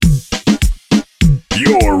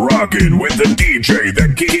Rockin' with the DJ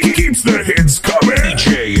that keeps the hits coming.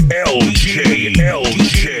 DJ L.G.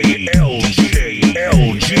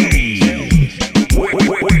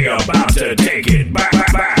 We about to take it back.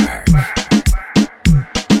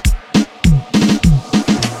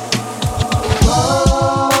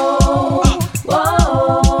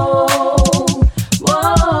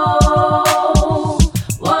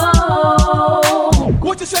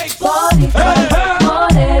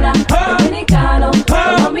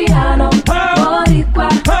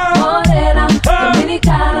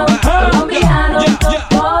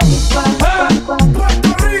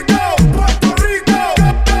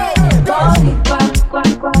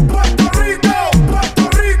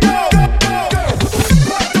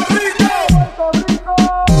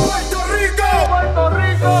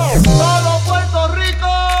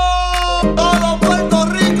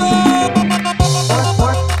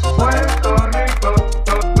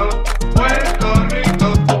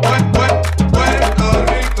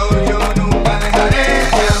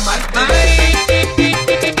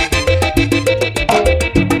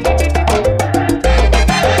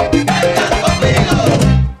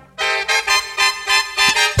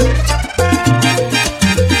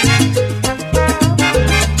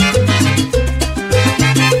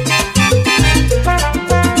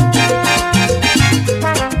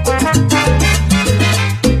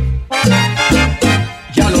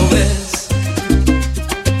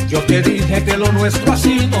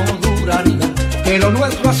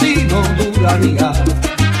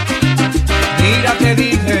 Mira que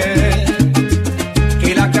dije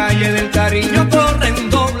que la calle del cariño corre en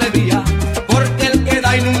doble vía, porque el que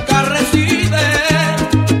da y nunca recibe,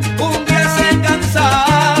 un día se cansa.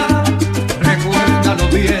 Recuérdalo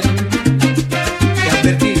bien, que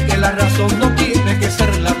advertí que la razón no tiene que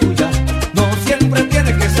ser la tuya, no siempre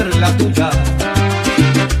tiene que ser la tuya.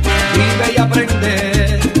 Vive y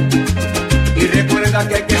aprende, y recuerda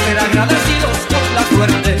que hay que ser agradecidos con la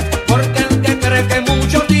suerte, porque el que cree que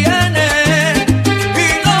mucho tiene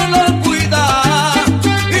y no lo cuida,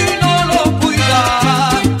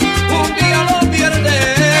 un día lo pierde.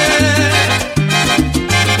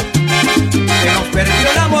 Se nos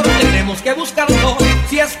perdió el amor, tenemos que buscarlo,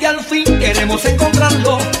 si es que al fin queremos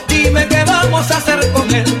encontrarlo. Dime qué vamos a hacer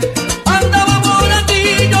con él. Andaba por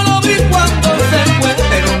aquí, yo lo vi cuando se fue,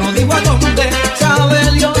 pero no digo a dónde.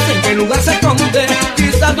 Sabe Dios en qué lugar se esconde,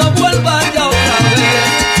 quizás no vuelva ya otra vez.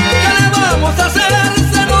 ¿Qué le vamos a hacer?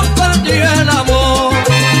 Se nos perdió el amor.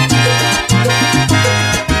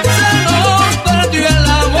 Se nos perdió el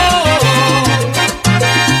amor.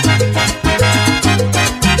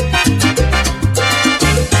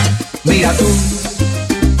 Mira tú,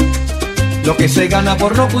 lo que se gana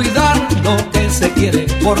por no cuidar lo que se quiere,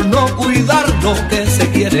 por no cuidar lo que se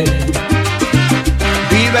quiere.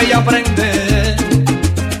 Vive y aprende,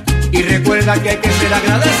 y recuerda que hay que ser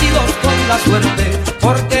agradecidos con la suerte,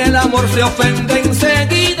 porque el amor se ofende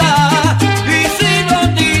enseguida. Y si lo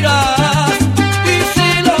tiras,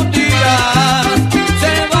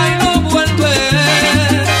 se va y no vuelve.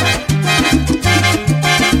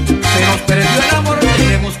 Se nos perdió el amor,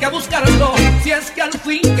 tenemos que buscarlo, si es que al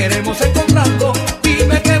fin queremos encontrarlo.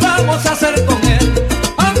 Dime qué vamos a hacer con él.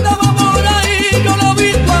 Andaba por ahí, yo lo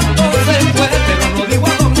vi cuando se fue, pero no digo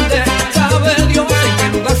a dónde. Sabe Dios en qué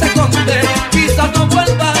lugar se esconde, quizás no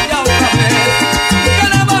vuelva ya otra vez. ¿Qué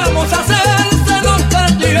le vamos a hacer? Se nos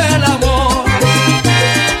perdió el amor.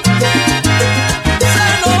 Se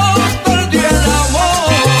nos perdió el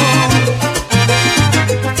amor.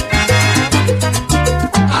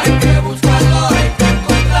 Hay que buscarlo, hay que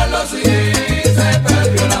encontrarlo, sí, se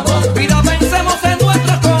perdió el amor. Mira, pensemos en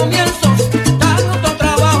nuestros comienzos, tanto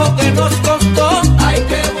trabajo que nos costó. Hay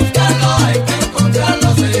que buscarlo, hay que encontrarlo,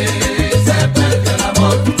 sí, se perdió el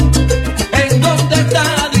amor. ¿En dónde está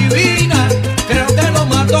divina? Creo que lo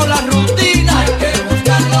mató la rutina. Hay que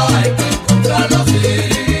buscarlo, hay que encontrarlo, sí,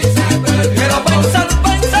 se perdió. Pero pensar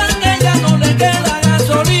que ya no le queda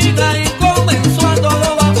gasolina y comenzó a todo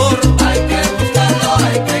vapor. Hay que buscarlo,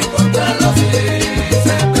 hay que encontrarlo, sí,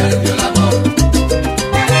 se perdió el amor.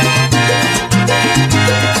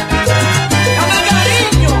 ¡Dame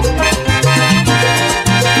cariño!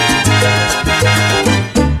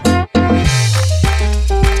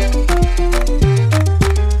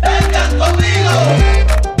 Vengan conmigo.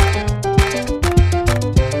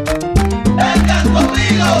 Vengan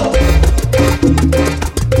conmigo.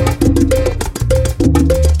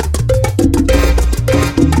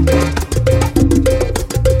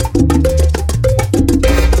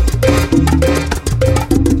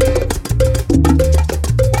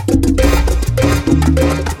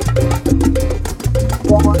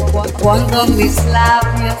 Cuando mis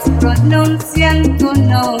labios pronuncian tu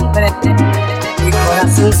nombre, mi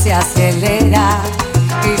corazón se acelera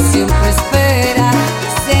y siempre espera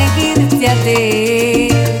seguirte a ti.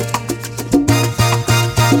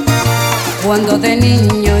 Cuando de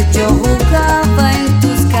niño yo jugaba en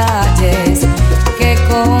tus calles, que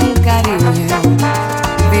con cariño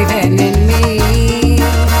viven en mí.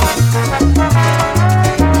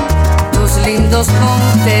 Tus lindos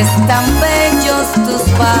montes, tan bellos tus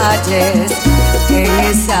valles, en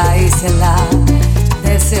esa isla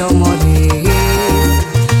deseo morir.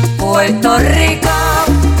 Puerto Rico,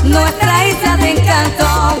 nuestra isla de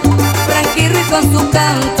encanto, tranquilo y con su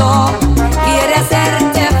canto quiere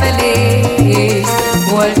hacerte feliz.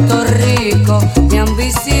 Puerto Rico, mi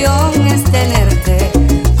ambición es tenerte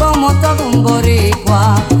como todo un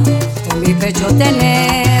boricua, en mi pecho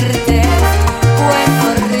tenerte. Puerto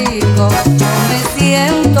Rico, yo me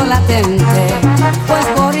siento latente, pues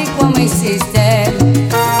boricua me hiciste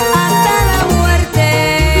hasta la muerte.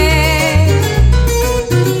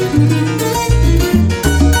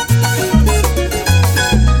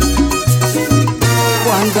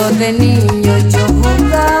 Cuando de niño yo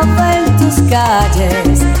jugaba en tus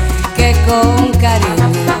calles, que con cariño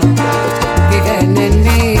viven en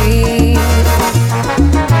mí.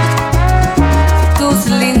 Tus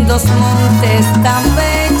lindos montes, tan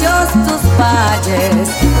bellos tus valles,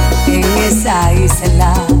 en esa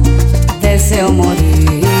isla deseo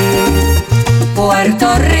morir. Puerto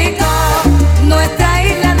Rico, nuestra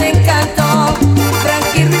isla de encanto,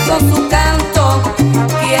 tranquilo y con su canto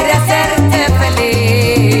quiere hacerte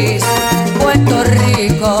feliz. Puerto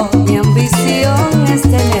Rico, mi ambición es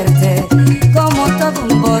tenerte como todo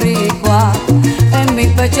un boricua, en mi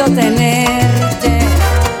pecho tenerte.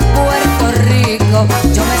 Puerto Rico,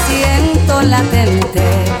 yo me siento latente,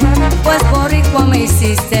 pues boricua me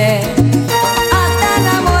hiciste hasta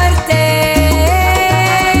la muerte.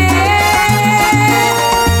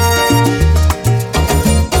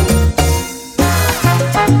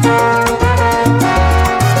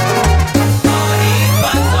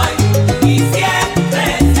 Boricua soy y siempre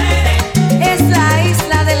seré. Es la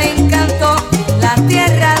isla del encanto, la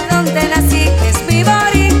tierra donde nací, es mi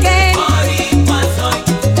borique. Boricua soy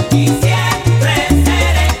y siempre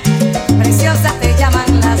seré. Preciosa te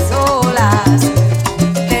llaman las olas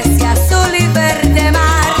de ese azul y verde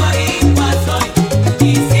mar. Boricua soy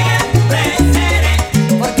y siempre seré.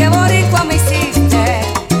 Porque boricua me hiciste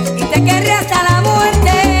y te querré hasta la muerte.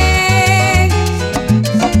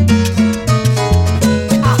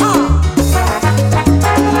 Ajá.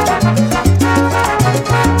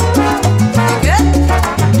 ¿Qué?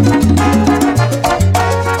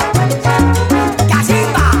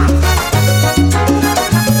 ¡Cachimba!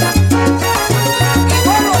 Y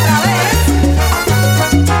vuelvo otra vez.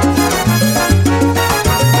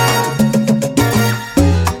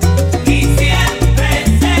 Y siempre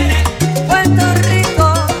seré. Puerto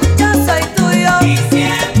Rico, yo soy tuyo. Y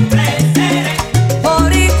siempre seré.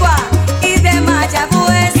 Boricua y de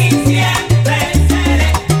Mayagüez. Y siempre seré.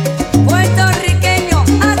 Puertorriqueño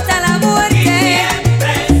hasta la muerte.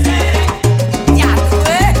 Siempre seré. Ya tú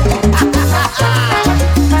ves.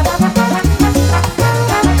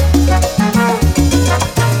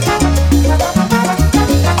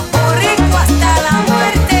 Boricua hasta la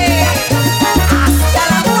muerte. Hasta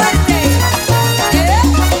la muerte.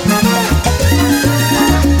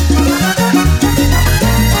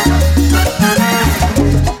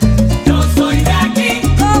 Yo soy de aquí,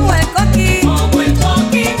 Como el coquí como el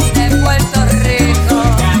coqui. de Puerto Rico.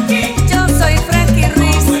 De aquí, Yo soy Frankie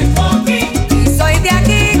Ruiz como el coqui. y soy de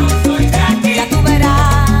aquí. Yo soy de aquí, Ya tú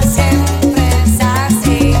verás, siempre es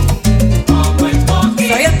así. como el coqui.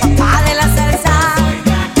 Soy el papá de la salsa. Soy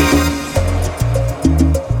de aquí.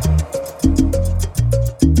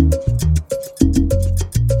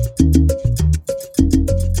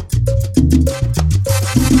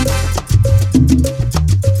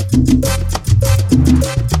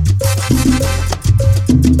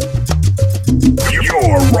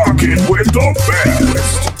 You're rocking with the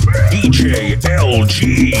best. DJ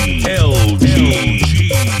LG.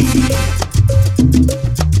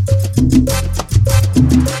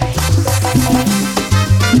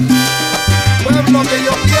 Pueblo que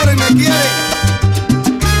yo quiero y me quiere.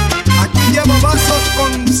 Aquí llevo vasos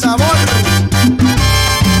con sabor.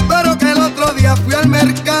 Pero que el otro día fui al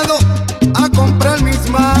mercado a comprar mis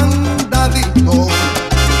mandaditos.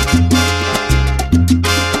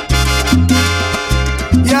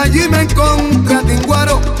 Y allí me encontré a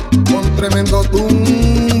Tinguaro con tremendo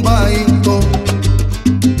tumbaito.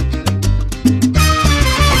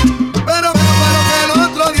 Pero que el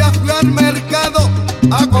otro día fui al mercado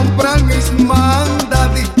a comprar mis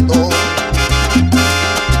mandaditos.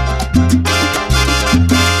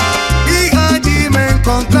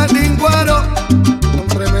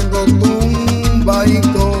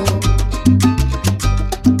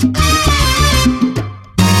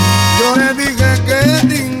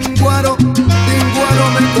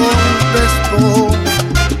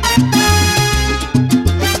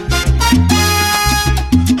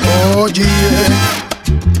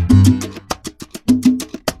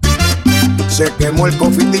 quemó el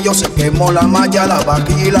cofitillo, se quemó la malla, la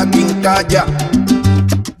vajilla y la quincalla.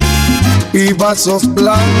 Y vasos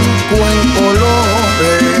blancos en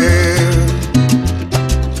colores.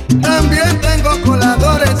 También tengo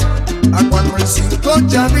coladores a 4 y 5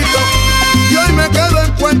 chavitos. Y hoy me quedo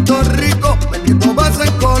en Puerto Rico vendiendo vasos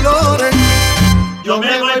en colores. Yo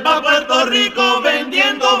me voy pa' Puerto Rico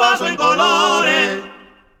vendiendo vasos en colores.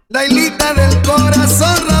 La hilita del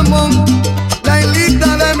corazón, Ramón, la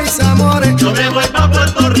hilita de mis amores. Yo me voy pa'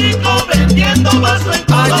 Puerto Rico vendiendo vasos en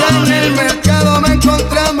colores. Allá en el mercado me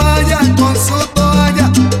encontré a Maya con su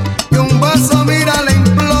toalla y un vaso, mira, le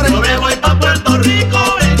implore. Yo me voy pa' Puerto Rico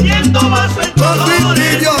vendiendo vasos en colores.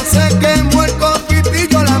 Cofitillo, se quemó el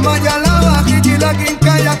cofitillo, la malla, la vajilla y la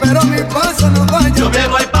quincalla, pero mi paso no falla. Yo me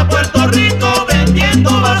voy pa' Puerto Rico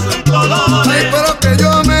vendiendo vasos en colores. Ay, pero que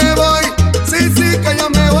yo me voy, sí, que yo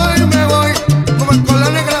me voy, como con la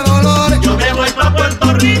negra Dolores. Yo me voy pa'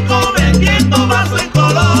 Puerto Rico vendiendo vasos en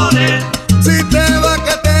colores. Si te va,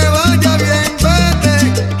 que te vaya bien, vete,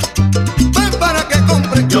 ven para que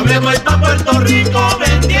compre. Yo me voy pa' Puerto Rico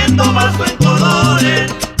vendiendo vasos en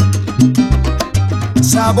colores.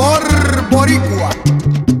 Sabor boricua,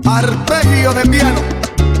 arpegio de piano,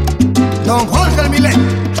 Don Jorge el Milé.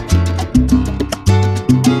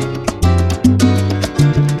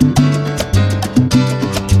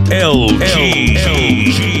 LG,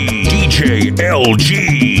 DJ LG.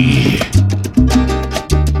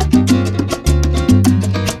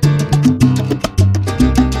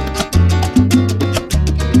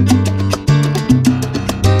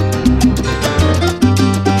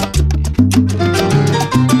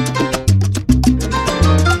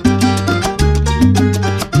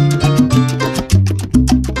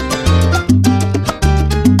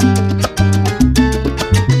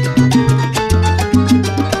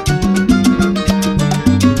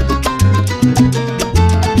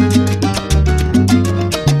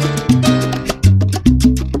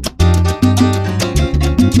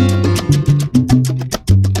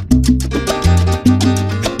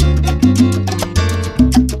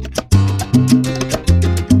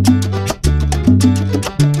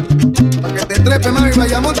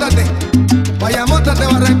 Vaya, móntate,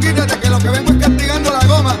 Barranquíllate, que lo que vengo es castigando la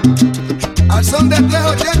goma. Al son de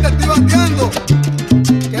 380 estoy bateando,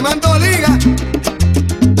 quemando liga,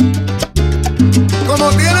 como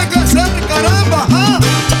tiene que ser, caramba, ¿ah?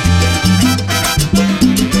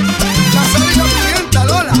 La sal y la pimienta,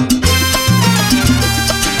 Lola.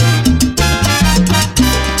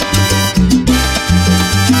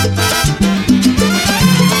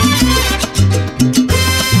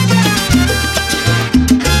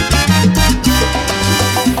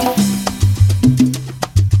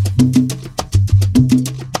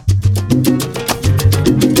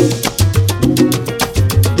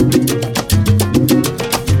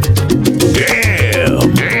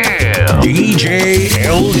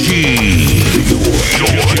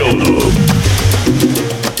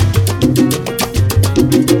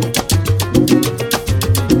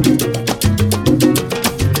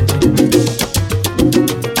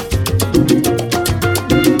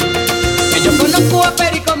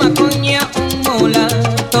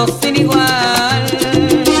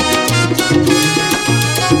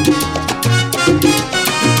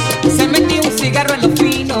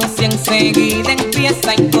 Enseguida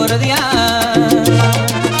empieza a incordiar.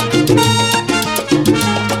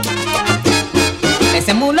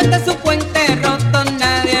 Ese mulo está en su puente roto,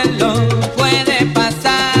 nadie lo puede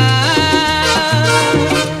pasar.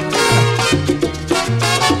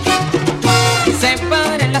 Se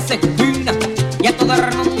para en la esquina y a toda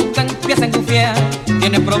nunca empieza a engufiar.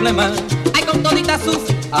 Tiene problemas, hay con toditas sus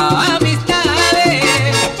amistades.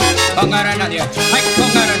 Con ahora nadie, ay,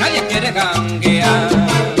 con ahora nadie quiere ganguear.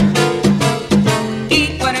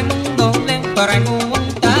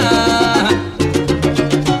 Pregunta.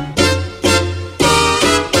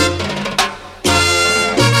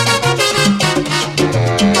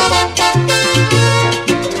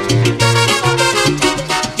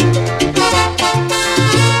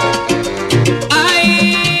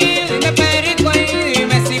 Ay, dime perico y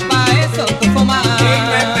dime si pa' eso tú fumas.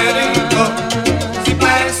 Dime perico, si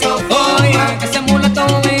pa' eso fumas. Oye, que ese mulato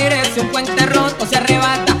mire si un puente roto se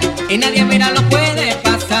arrebata y nadie mira lo puede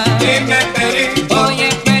pasar. Dime perico, oye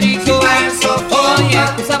perico, eso oye,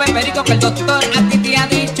 tú sabes perico que el doctor a ti te ha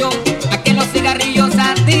dicho a que los cigarrillos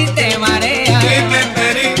a ti te marean. dime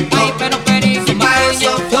perico, Ay, pero perico, si pa'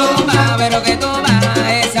 eso toma, pero que toma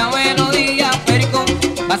esa melodía, perico,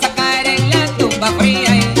 vas a caer en la tumba fría.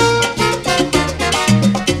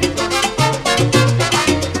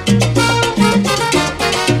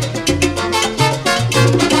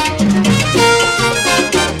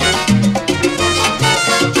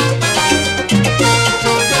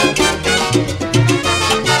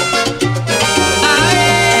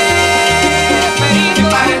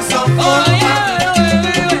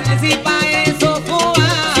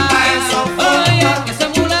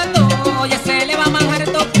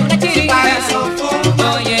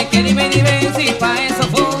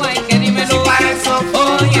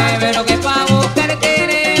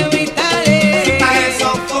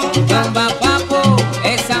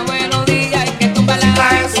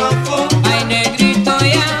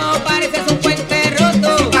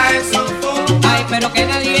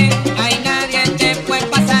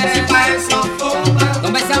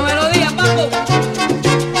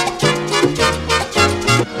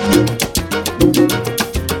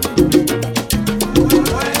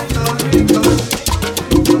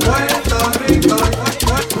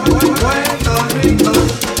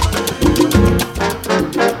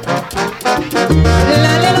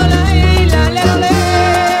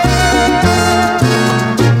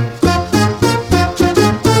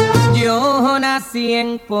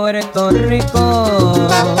 en Puerto Rico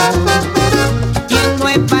y en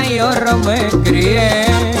Nueva York me crié.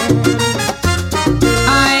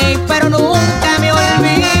 Ay, pero nunca me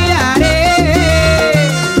olvidaré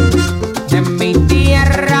de mi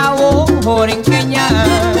tierra borinqueña.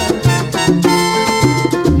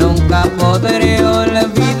 Nunca podré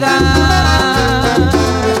olvidar,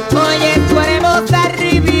 oye, tu hermosa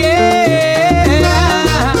riviera,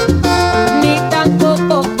 ni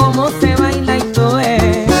tampoco cómo se baila y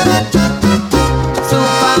toe, su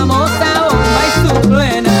famosa bomba y su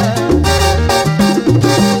plena.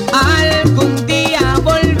 Algún día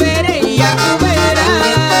volveré y ya tú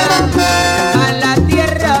verás a la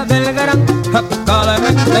tierra del gran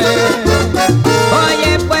Calemente.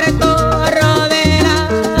 Oye, Puerto del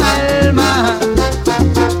alma,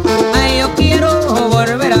 ay, yo quiero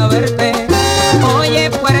volver a verte. Oye,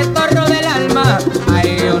 Puerto del alma, ay,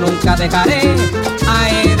 yo nunca dejaré,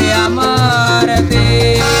 ay, de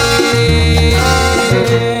amarte.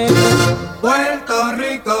 Puerto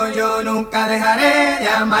Rico, yo nunca dejaré de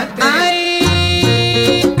amarte.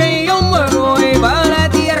 Ay, que yo me voy para la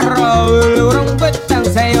tierra del gran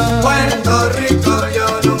Betanceyo. Puerto Rico, yo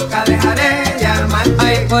nunca dejaré de amarte.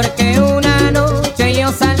 Ay, porque una noche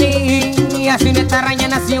yo salí y así en esta raña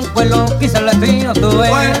nació un pueblo que se lo destino tuve.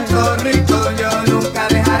 Puerto Rico, yo nunca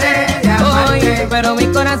dejaré de amarte. Oye, pero mi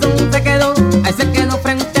corazón se quedó, ahí se quedó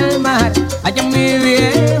frente al mar, allá en mi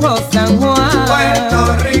viejo San Juan.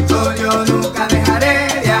 Puerto Rico, yo nunca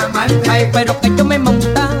dejaré de amarte. Ay, pero que yo me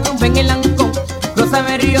montaba en el Ancón,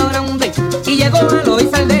 cruzaba el Río Grande y llegó a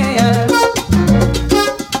Loíza Aldea.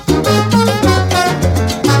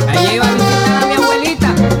 Allí iba a visitar a mi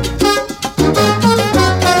abuelita.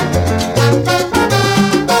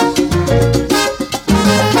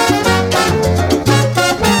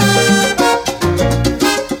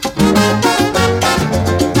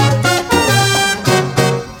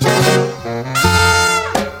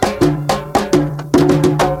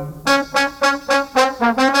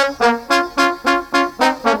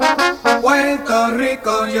 Puerto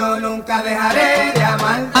Rico, yo nunca dejaré de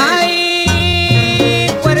amarte. Ay,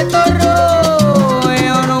 Puerto Rico,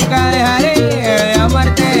 yo nunca dejaré de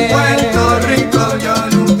amarte. Puerto Rico, yo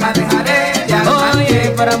nunca dejaré de amarte.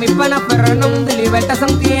 Oye, para mi pana Fernando de Libertad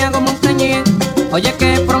Santiago Montañez, oye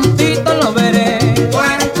que prontito lo veré.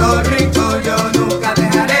 Puerto Rico, yo nunca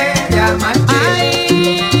dejaré de amarte.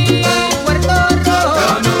 Ay, Puerto Rico,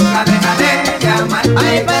 Yo nunca dejaré de amarte.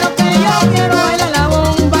 ay, pero que yo quiero bailar la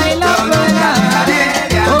bomba y la Yo nunca dejaré de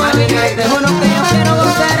plena. amarte. Oye, te juro que yo quiero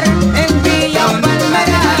gozar en Villa Yo nunca Palmera.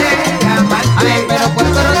 dejaré de amarte. Ay, pero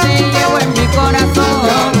Puerto Rico te llevo en mi corazón.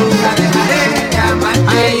 Yo nunca dejaré de amarte.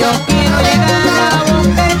 Ay, yo quiero llegar a la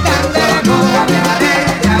boca del Yo cangrejo. nunca dejaré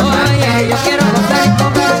de amarte. Oye, yo quiero gozar y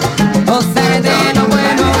comer, gozar de lo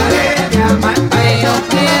bueno. Dejaré de amarte. Ay, yo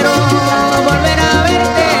quiero volver a Nunca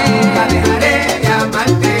verte. dejaré de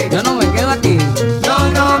amarte. Yo no me quedo aquí. Yo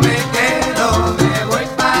no me quedo, me voy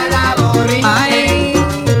para Borinque. Ay,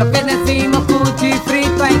 lo que decimos cuchi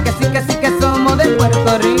frito, ay, que sí que somos de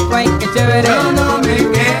Puerto Rico, ay, que chévere. Yo no me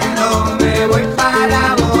quedo, me voy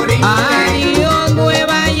para Borinque. Ay, yo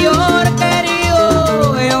Nueva York,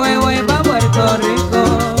 querido, yo me voy pa' Puerto Rico.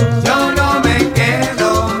 Yo no me quedo,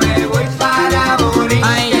 me voy para Borinque.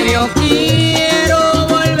 Ay, yo quiero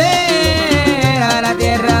volver a la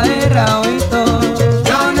tierra de Raúlito.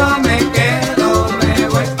 Yo no me quedo, me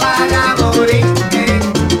voy para Borinque.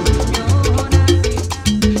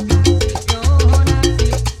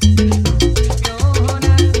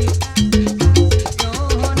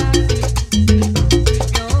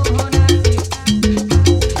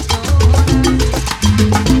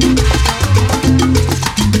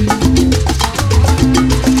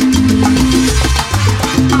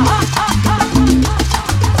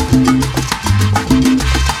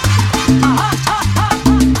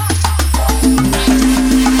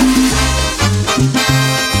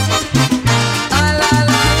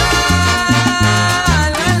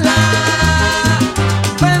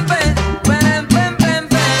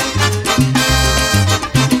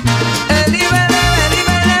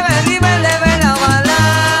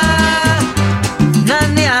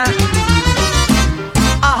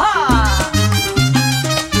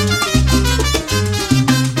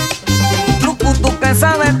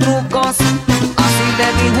 Sabe trucos, así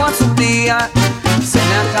le dijo a su tía. Se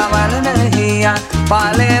me acaba la energía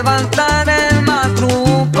para levantar el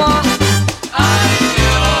matruco. ¡Ay,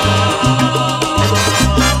 Dios!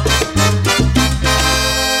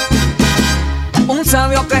 Un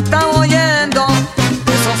sabio que estaba oyendo,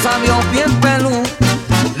 esos sabios bien pelú,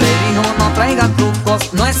 le dijo no traiga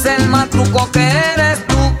trucos, no es el matruco que eres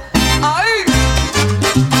tú. ¡Ay!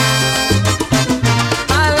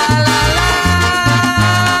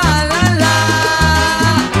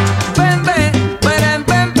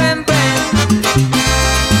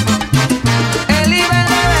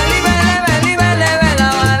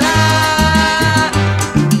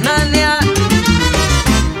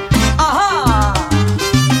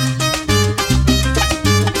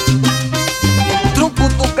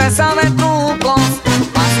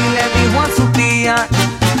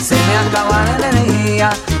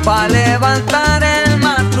 María, pa' levantar el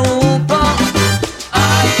matruco.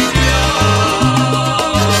 Ay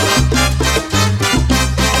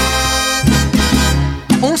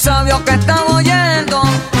Dios. Un sabio que estaba oyendo,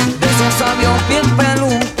 de esos sabios bien pelú,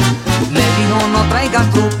 le dijo no traigas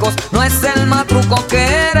trucos, no es el matruco que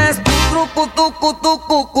eres tú, truco, tucu,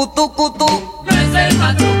 tucu, tucu, tu. No es el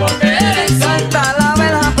matruco que eres tú. Salta la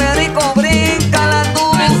vela, perico, bríncala tú.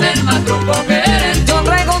 No es el matruco que eres tú. Yo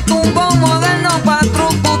traigo un tumbón moderno pa'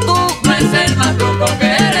 truco, tú. No es el matruco que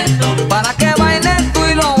eres tú. Para que bailes tú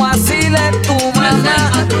y lo vaciles tú, No es el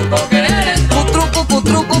mamá. matruco que eres tú. Putruco,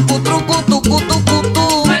 putruco, putruco, tucu, tucu,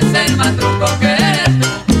 tu. No es el matruco que eres tú.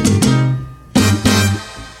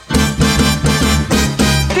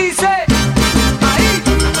 Dice ahí.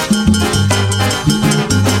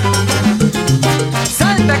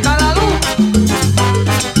 Salte calalú.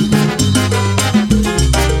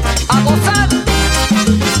 A gozar.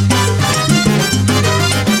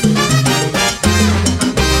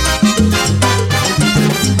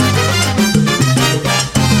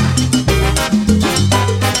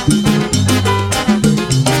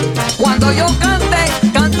 Cuando yo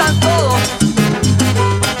cante, cantan todos.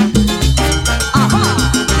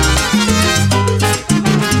 Ajá.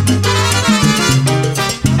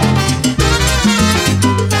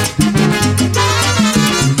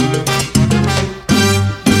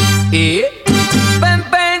 Y ven,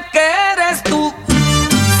 ven, que eres tú.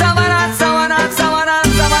 Sabana, sabana, sabana,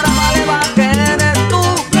 sabana, vale, va, que eres tú.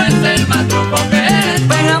 No es el matruco que eres tú.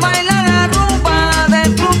 Ven a bailar la rumba de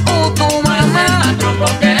truco, tu No es el mamá.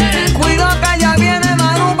 matruco que eres tú. Cuidado que ya viene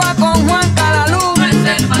Maruba con Juan Calalú. No es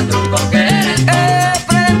el matruco que eres tú.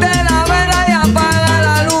 Prende la vela y apaga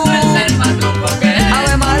la luz. No es el matruco que eres tú.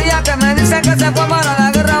 Ave María que me dice que se fue para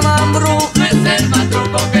la guerra Mambrú. No es el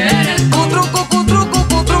matruco que eres tú. Cutrucu, cutrucu,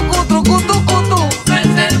 cutrucu, trucu, tucu, tu. No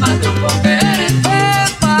es el matruco que eres tú.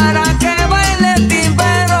 Para que baile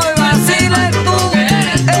timbero y vacile tú.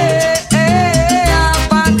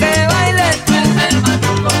 Pa' que baile tú. No es el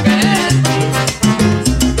matruco que eres tú.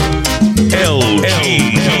 L.G.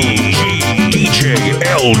 DJ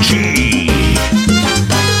L.G.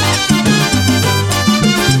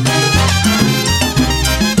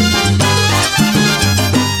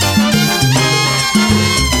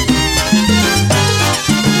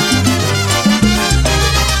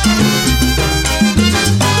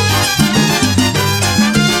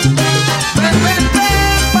 Ven, ven,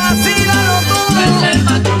 ven, vacílalo tú. No es el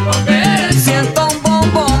matruco que eres tú. Siento un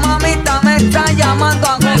bombo, mamita me está llamando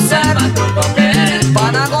a No es el gozar. matruco que eres tú.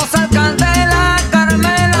 Para gozar candela,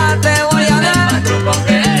 Carmela, te voy No a es el dar. matruco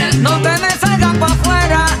que eres tú. No te me salgas pa'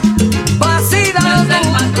 afuera, No vacílalo es el tú.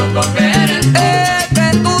 matruco que eres tú. Que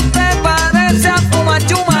tú te pareces a No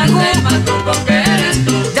Fumachumagú. es el matruco que eres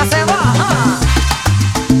tú. Ya se va, ajá.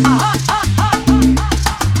 Ajá, ajá, ajá.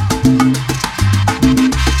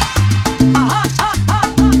 Ajá, ajá,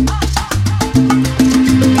 ajá.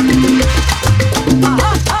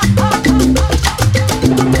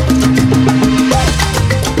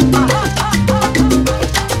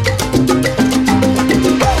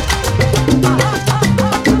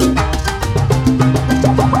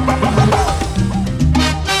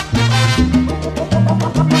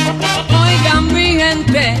 Oigan mi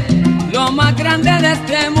gente, lo más grande de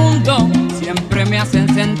este mundo siempre me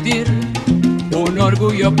hacen sentir un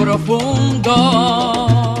orgullo profundo.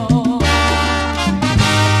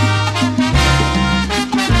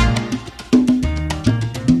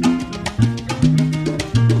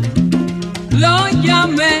 Lo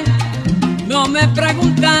llamé, no me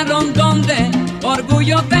preguntaron dónde,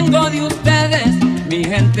 orgullo tengo de ustedes, mi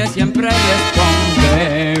gente siempre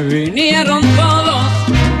responde. Vinieron todos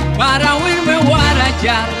para oírme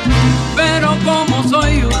guarachar, pero como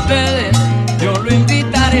soy ustedes, yo lo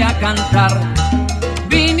invitaré a cantar.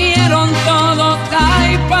 Vinieron todos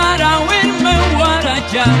ahí para oírme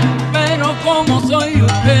guarachar, pero como soy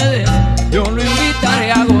ustedes, yo lo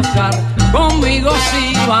invitaré a gozar. Conmigo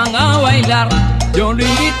sí van a bailar, yo lo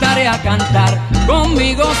invitaré a cantar.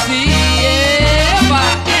 Conmigo sí, ¡epa!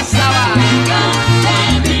 Esa va.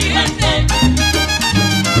 Cante mi gente,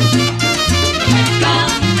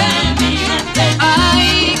 cante mi gente.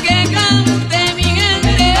 Ay, que cante mi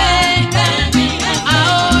gente.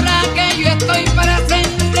 Ahora que yo estoy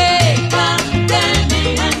presente, cante mi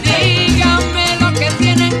gente. Díganme lo que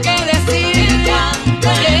tienen que decir.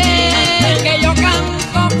 Que yo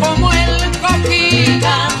canto como el coqui,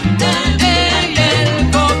 el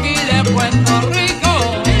coqui de Puerto Rico.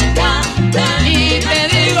 Y te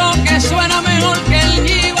digo que suena mejor que el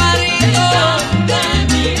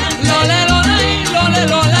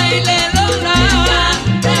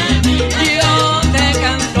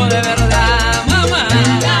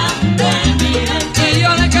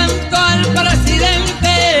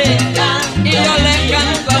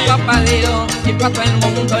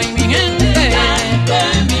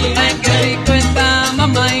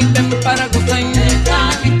para el costeño,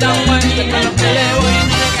 y tan bueno que lo que le voy a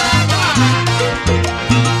entregar.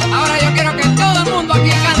 Ahora yo quiero que todo el mundo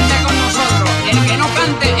aquí cante con nosotros. El que no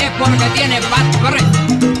cante es porque tiene bad breath.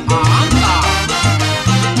 ¡Anda!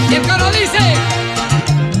 Y el coro dice: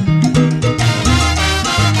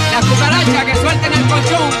 las cucarachas que suelten el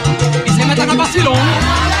colchón y se metan a vacilón.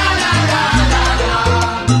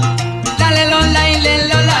 Dale lola y le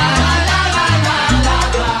lola.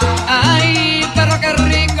 Ay, pero qué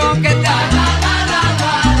rico que está.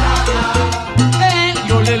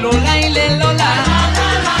 Yo le lola y le lola.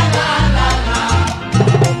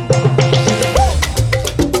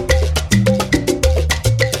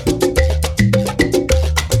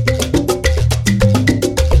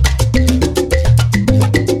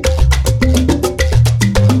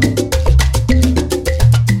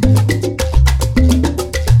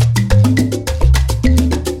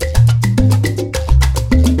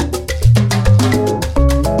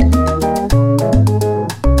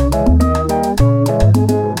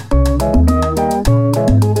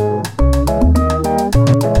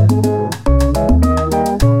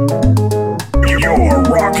 You're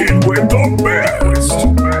rocking with the best.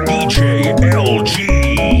 DJ L.G.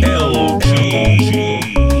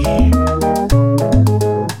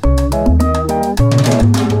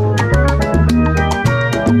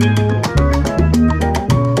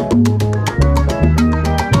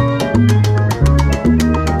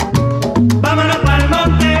 Vámonos pa'l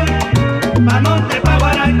monte, pa'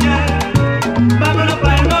 guarachar. Vámonos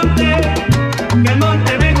pa'l monte, que el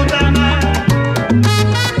monte me gusta más.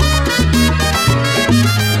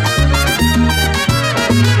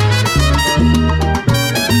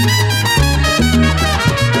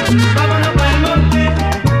 Vámonos pa'l monte,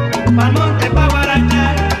 pa'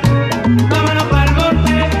 guarachar. Vámonos pa'l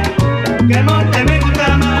monte, que el monte me gusta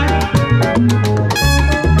más.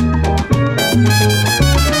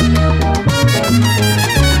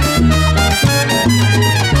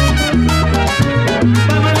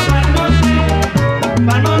 Vámonos pa'l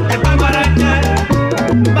monte, pa' guarachar.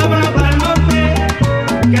 Vámonos pa'l monte,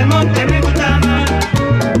 que el monte me gusta más.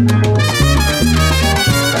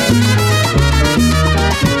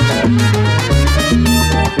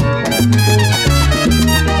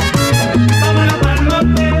 Vámonos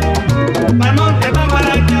pa'l monte, pa'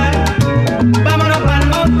 guarachar. Vámonos pa'l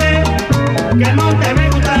monte, que el monte me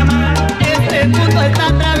gusta más. Este mundo está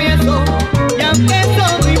travieso y aunque eso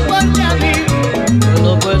me importe a mí, yo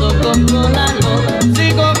no puedo controlarlo,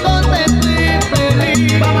 sigo contento y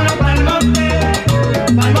feliz. Vámonos pa'l monte,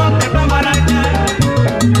 pa' guarachar.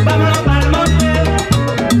 Vámonos pa'l monte,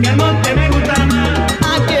 que el monte me gusta más.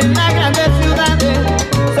 Aquí en las grandes ciudades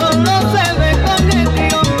solo se ve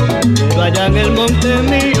congestión, pero allá en el monte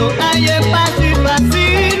mío hay paz y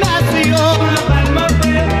fascinación. Vámonos pa'l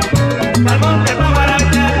monte, pa'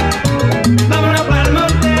 guarachar. Vámonos pa'l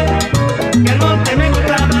monte, que el monte me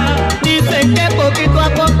gusta más. Dicen que poquito a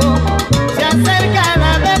poco se acerca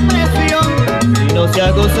la depresión, si no se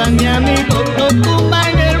agozan mi amigo, no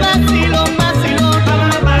tumban el vacilón.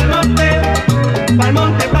 Vámonos pa'l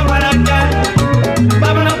monte, pa' guarachar.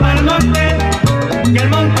 Vámonos pa'l monte, que el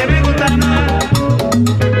monte me gusta más.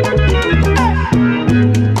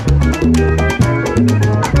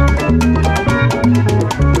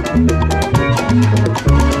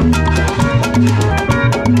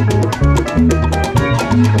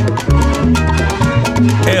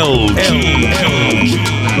 L.G.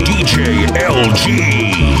 DJ L.G.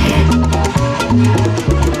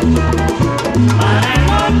 Para el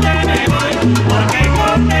monte me voy, porque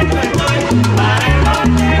contento estoy. Para el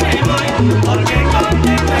monte me voy, porque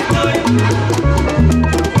contento estoy.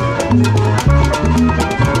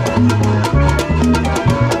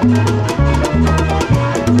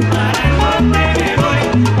 Para el monte me voy,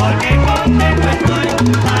 porque contento estoy.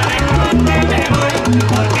 Para el monte me voy,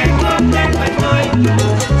 porque contento estoy.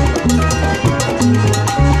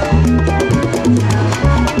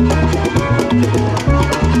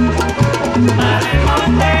 Para el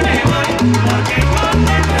monte me voy, porque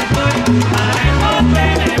contento estoy. Para el monte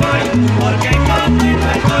me voy, porque contento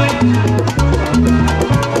estoy.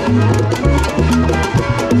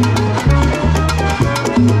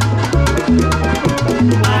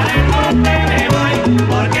 Para el monte me voy,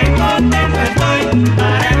 porque contento estoy.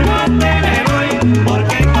 Para el monte me voy,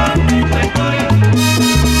 porque contento estoy.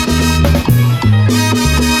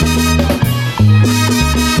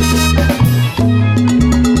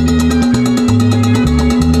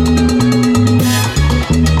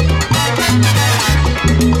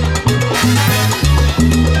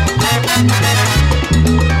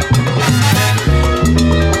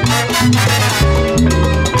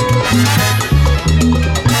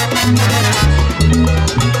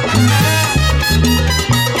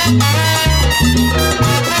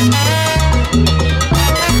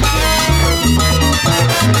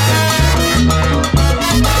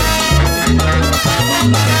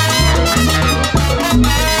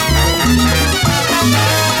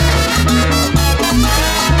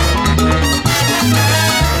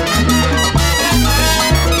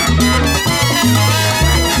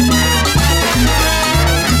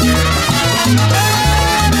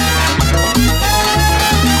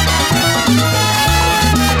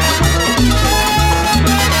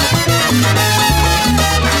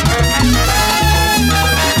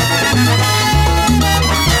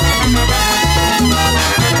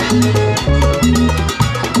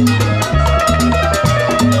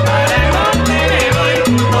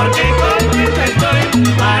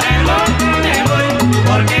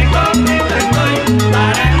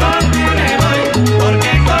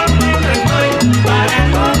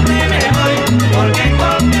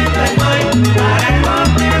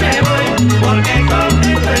 porque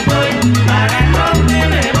contento estoy, para donde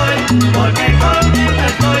me voy, porque contento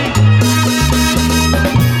estoy.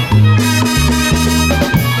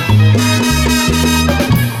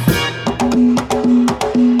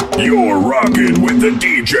 You're rocking with the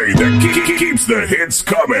DJ that keeps the hits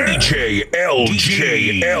coming. DJ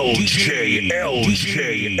L.G.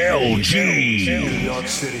 New York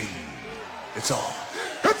City, it's on.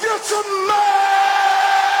 If you're some man.